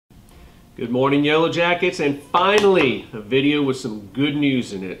Good morning, Yellow Jackets, and finally a video with some good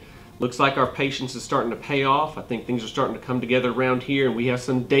news in it. Looks like our patience is starting to pay off. I think things are starting to come together around here, and we have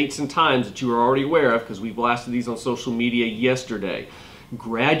some dates and times that you are already aware of because we blasted these on social media yesterday.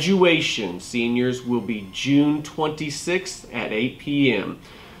 Graduation, seniors, will be June 26th at 8 p.m.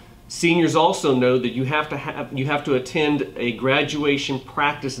 Seniors also know that you have to attend a graduation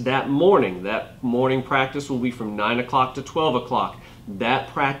practice that morning. That morning practice will be from 9 o'clock to 12 o'clock. That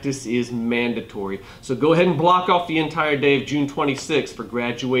practice is mandatory. So go ahead and block off the entire day of June 26th for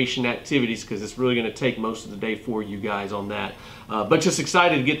graduation activities because it's really going to take most of the day for you guys on that. But just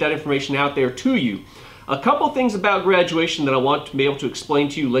excited to get that information out there to you. A couple things about graduation that I want to be able to explain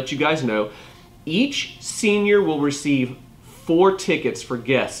to you, let you guys know. Each senior will receive 4 tickets for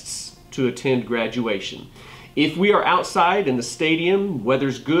guests to attend graduation. If we are outside in the stadium,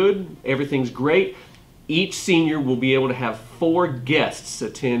 weather's good, everything's great, each senior will be able to have 4 guests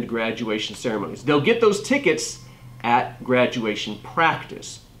attend graduation ceremonies. They'll get those tickets at graduation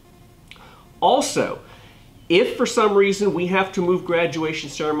practice. Also, if for some reason we have to move graduation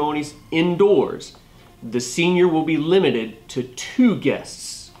ceremonies indoors, the senior will be limited to 2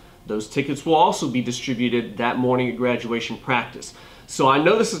 guests. Those tickets will also be distributed that morning at graduation practice. So I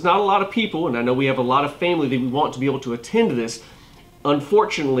know this is not a lot of people, and I know we have a lot of family that we want to be able to attend this.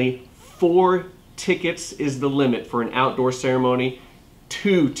 Unfortunately, 4 tickets is the limit for an outdoor ceremony.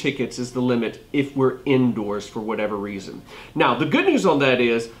 2 tickets is the limit if we're indoors for whatever reason. Now, the good news on that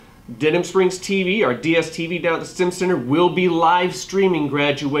is Denham Springs TV, our DSTV down at the STEM Center, will be live streaming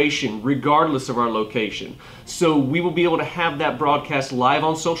graduation regardless of our location. So we will be able to have that broadcast live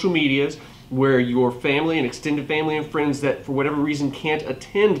on social medias where your family and extended family and friends that for whatever reason can't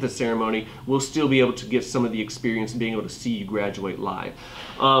attend the ceremony will still be able to get some of the experience of being able to see you graduate live.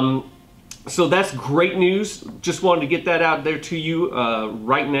 So that's great news. Just wanted to get that out there to you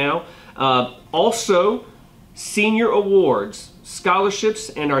right now. Also, senior awards, scholarships,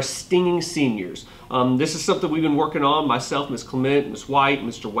 and our stinging seniors. This is something we've been working on, myself, Ms. Clement, Ms. White,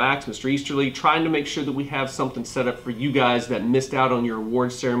 Mr. Wax, Mr. Easterly, trying to make sure that we have something set up for you guys that missed out on your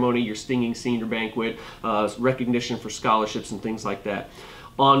award ceremony, your stinging senior banquet, recognition for scholarships and things like that.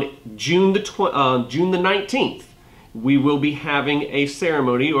 On June the 19th, we will be having a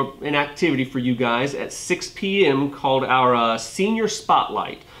ceremony or an activity for you guys at 6 p.m. called our Senior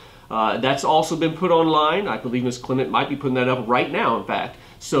Spotlight. That's also been put online. I believe Ms. Clement might be putting that up right now, in fact.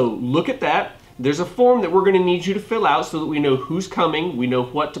 So look at that. There's a form that we're going to need you to fill out so that we know who's coming, we know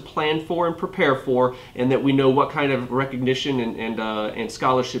what to plan for and prepare for, and that we know what kind of recognition and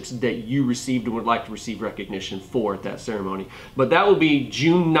scholarships that you received and would like to receive recognition for at that ceremony. But that will be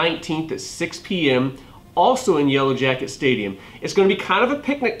June 19th at 6 p.m. also in Yellow Jacket Stadium. It's going to be kind of a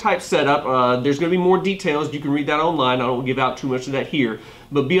picnic type setup. There's going to be more details. You can read that online. I don't give out too much of that here,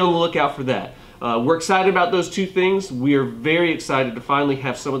 but be on the lookout for that. We're excited about those 2 things. We are very excited to finally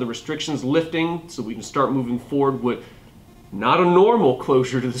have some of the restrictions lifting so we can start moving forward with not a normal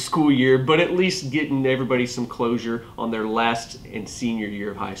closure to the school year, but at least getting everybody some closure on their last and senior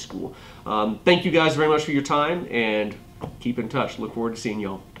year of high school. Thank you guys very much for your time, and keep in touch. Look forward to seeing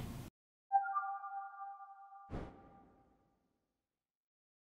y'all.